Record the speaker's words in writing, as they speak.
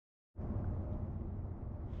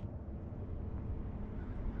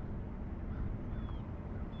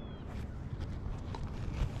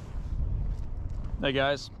Hey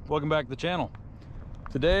guys, welcome back to the channel.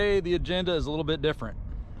 Today the agenda is a little bit different.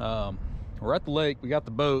 We're at the lake, we got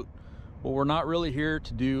the boat, but we're not really here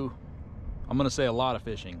to do, I'm gonna say, a lot of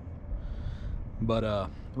fishing. But the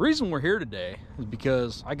reason we're here today is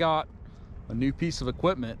because I got a new piece of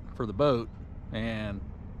equipment for the boat and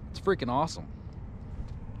it's freaking awesome.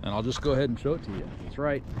 And I'll just go ahead and show it to you. It's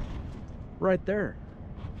right there.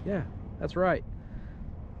 Yeah, that's right.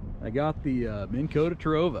 I got the Minn Kota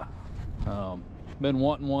Terrova. Been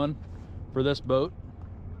wanting one for this boat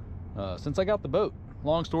since I got the boat.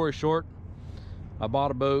 Long story short, I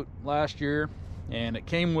bought a boat last year and it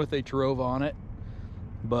came with a Terrova on it,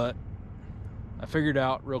 but I figured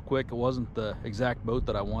out real quick it wasn't the exact boat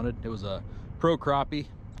that I wanted. It was a pro crappie,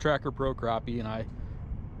 tracker pro crappie, and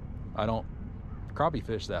I don't crappie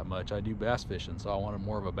fish that much. I do bass fishing, so I wanted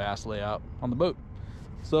more of a bass layout on the boat.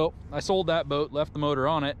 So I sold that boat, left the motor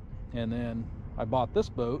on it, and then I bought this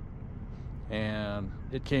boat, and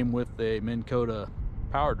it came with a Minn Kota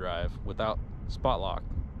power drive without spot lock.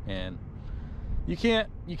 And you can't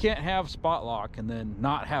have spot lock and then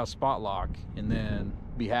not have spot lock and then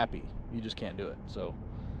be happy. You just can't do it. So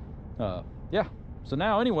yeah, so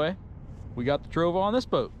now anyway, we got the Terrova on this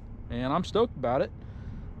boat and I'm stoked about it.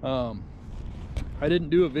 I didn't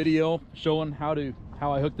do a video showing how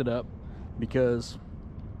I hooked it up because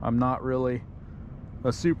I'm not really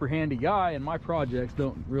a super handy guy and my projects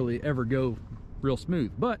don't really ever go real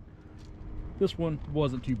smooth, but this one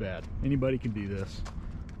wasn't too bad. Anybody can do this.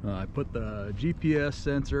 I put the GPS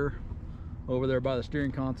sensor over there by the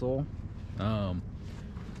steering console.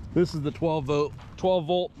 This is the 12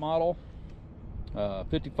 volt model,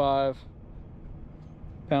 55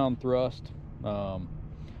 pound thrust. I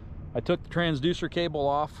took the transducer cable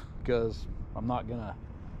off because I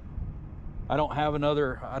don't have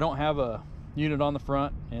a unit on the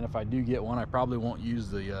front, and if I do get one, I probably won't use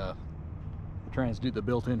the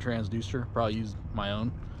built-in transducer. Probably use my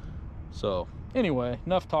own. So anyway,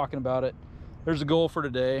 enough talking about it. There's a goal for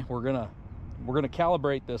today. We're gonna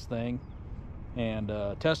calibrate this thing and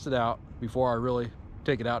test it out before I really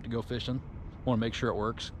take it out to go fishing. Want to make sure it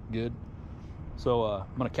works good. So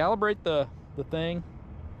I'm gonna calibrate the thing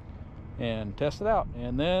and test it out,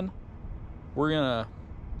 and then we're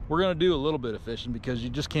gonna do a little bit of fishing because you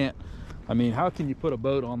just can't. I mean, how can you put a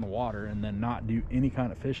boat on the water and then not do any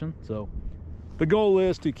kind of fishing? So the goal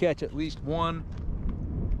is to catch at least one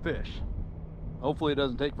fish. Hopefully it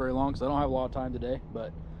doesn't take very long because I don't have a lot of time today,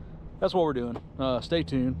 but that's what we're doing. Stay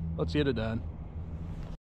tuned. Let's get it done.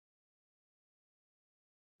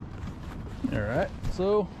 All right,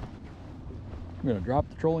 so I'm gonna drop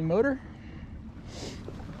the trolling motor.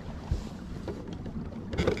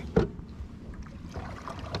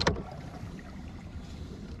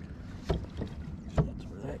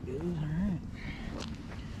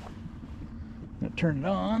 Turn it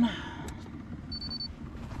on.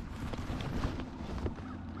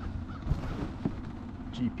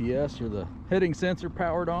 GPS or the heading sensor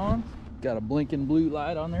powered on. Got a blinking blue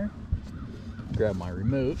light on there. Grab my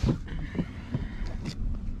remote.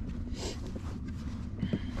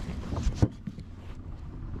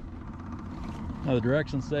 Now the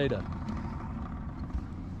directions say to,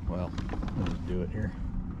 well, let's just do it here.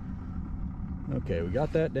 Okay, we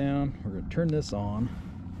got that down. We're gonna turn this on.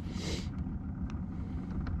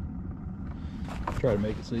 Try to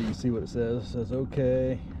make it so you can see what it says. It says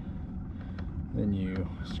okay. Then you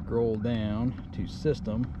scroll down to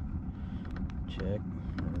system. Check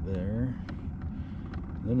right there.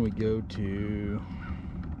 Then we go to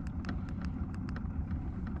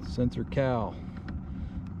sensor cal.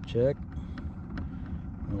 Check.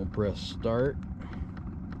 And we'll press start.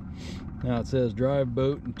 Now it says drive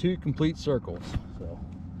boat in 2 complete circles. So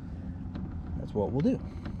that's what we'll do.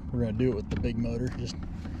 We're gonna do it with the big motor. Just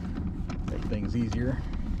make things easier.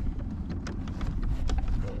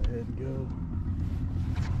 Go ahead and go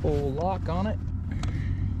full lock on it.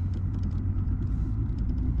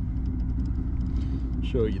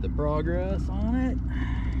 Show you the progress on it.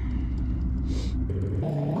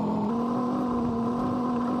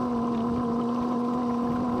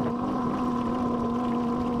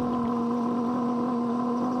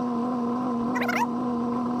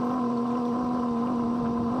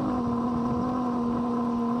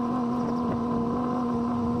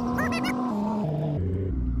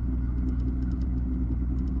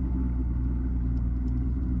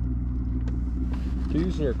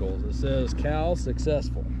 Circles. It says cal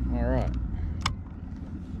successful. All right,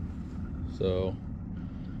 so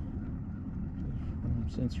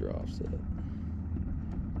sensor offset.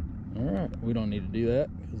 All right, we don't need to do that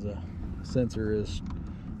because the sensor is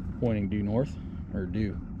pointing due north, or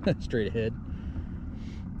due straight ahead.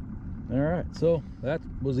 All right, so that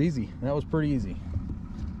was easy. That was pretty easy.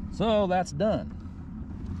 So that's done.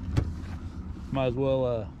 Might as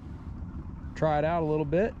well try it out a little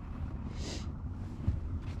bit.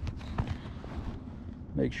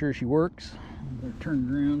 Make sure she works. Better turn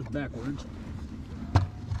it around backwards.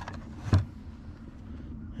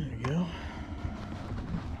 There you go.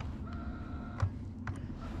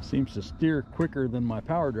 Seems to steer quicker than my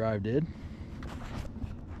power drive did.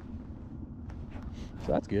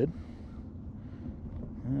 So that's good.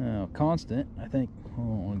 Constant, I think. Oh,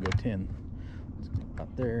 I want to go 10. Let's go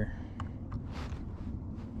out there.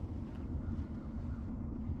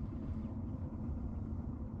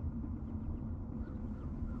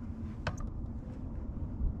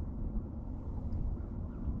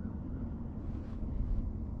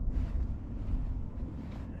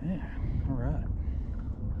 Yeah, all right.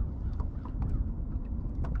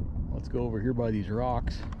 Let's go over here by these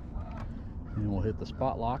rocks and we'll hit the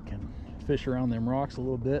spot lock and fish around them rocks a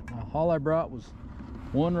little bit. All I brought was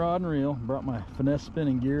one rod and reel. Brought my finesse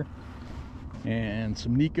spinning gear and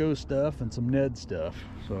some Nico stuff and some Ned stuff.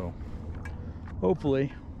 So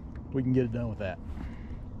hopefully we can get it done with that.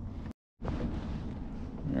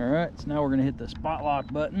 All right, so now we're gonna hit the spot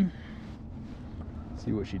lock button.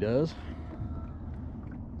 See what she does.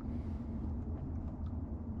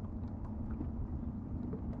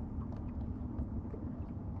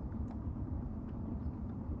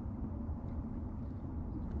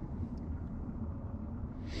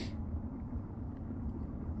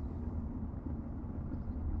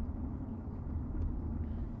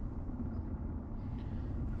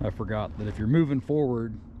 I forgot that if you're moving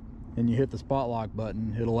forward and you hit the spot lock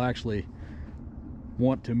button, it'll actually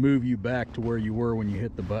want to move you back to where you were when you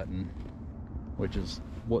hit the button, which is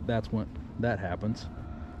that's when that happens.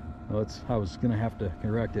 Well, I was gonna have to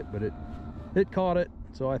correct it, but it caught it,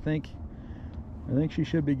 so I think she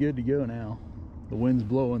should be good to go now. The wind's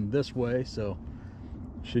blowing this way, so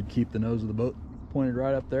should keep the nose of the boat pointed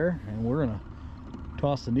right up there, and we're gonna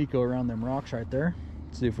toss the Nico around them rocks right there,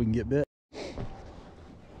 see if we can get bit.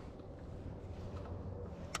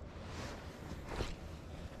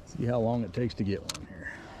 See how long it takes to get one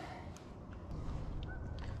here.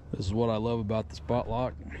 This is what I love about the spot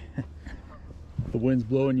lock. The wind's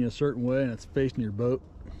blowing you a certain way and it's facing your boat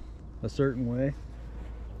a certain way.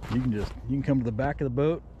 You can come to the back of the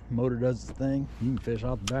boat, motor does its thing. You can fish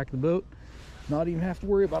off the back of the boat, not even have to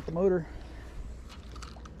worry about the motor.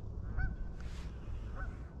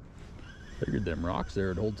 Figured them rocks there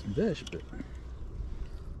would hold some fish, but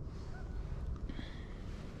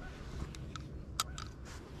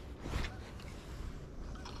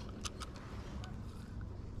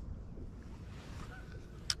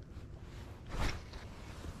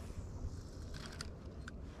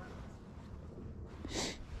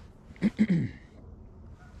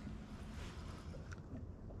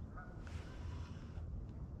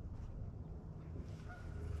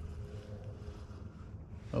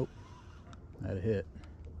oh, had a hit.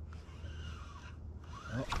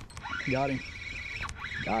 Oh, got him.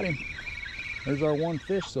 Got him. There's our one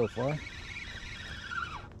fish so far.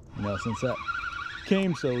 You know, since that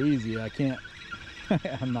came so easy, I can't,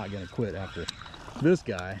 I'm not gonna quit after this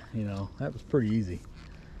guy. You know, that was pretty easy.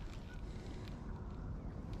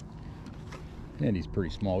 And he's pretty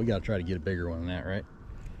small. We gotta try to get a bigger one than that, right?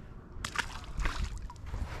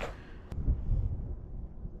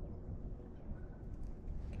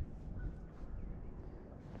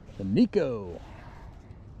 The Nico.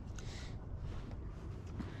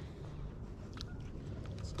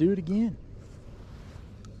 Let's do it again.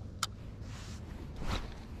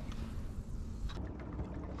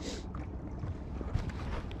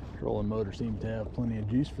 Trolling motor seems to have plenty of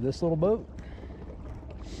juice for this little boat.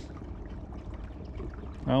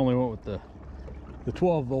 I only went with the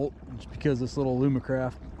 12 volt just because this little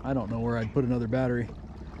Lumacraft, I don't know where I'd put another battery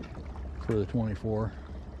for the 24.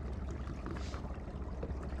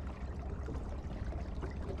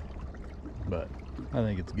 But I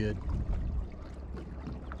think it's good.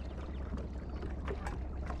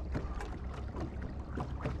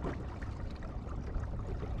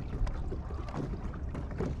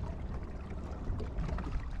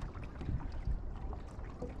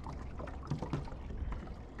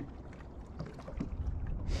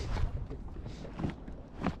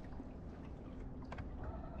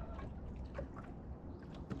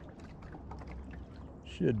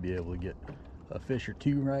 Should be able to get a fish or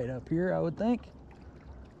two right up here, I would think.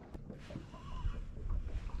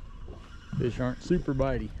 Fish aren't super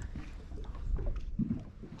bitey,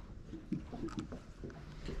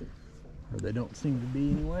 or they don't seem to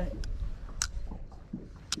be anyway.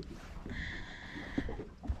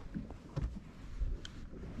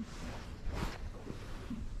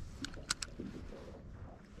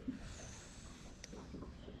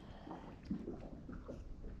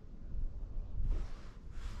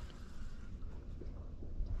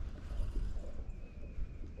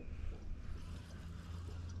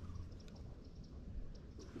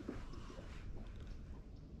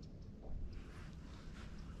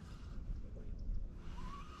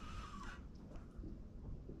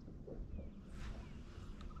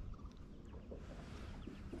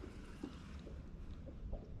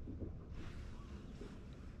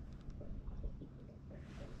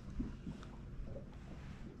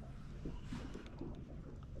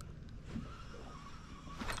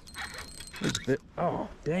 fish. Oh,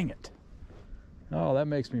 dang it. Oh, that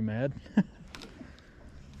makes me mad.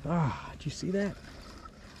 Ah, did you see that?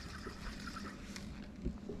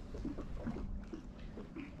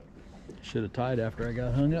 Should have tied after I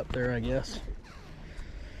got hung up there, I guess.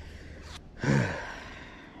 I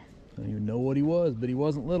don't even know what he was, but he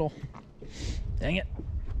wasn't little. Dang it.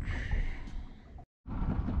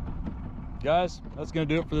 Guys, that's gonna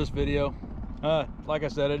do it for this video. Like I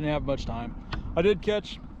said, I didn't have much time. I did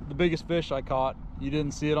catch the biggest fish I caught. You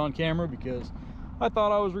didn't see it on camera because I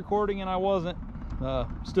thought I was recording and I wasn't.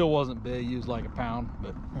 Still wasn't big, he was like a pound,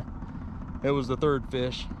 but it was the third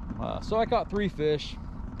fish. So I caught 3 fish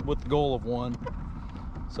with the goal of 1.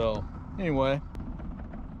 So anyway,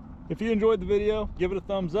 if you enjoyed the video, give it a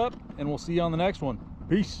thumbs up and we'll see you on the next one.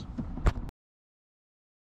 Peace.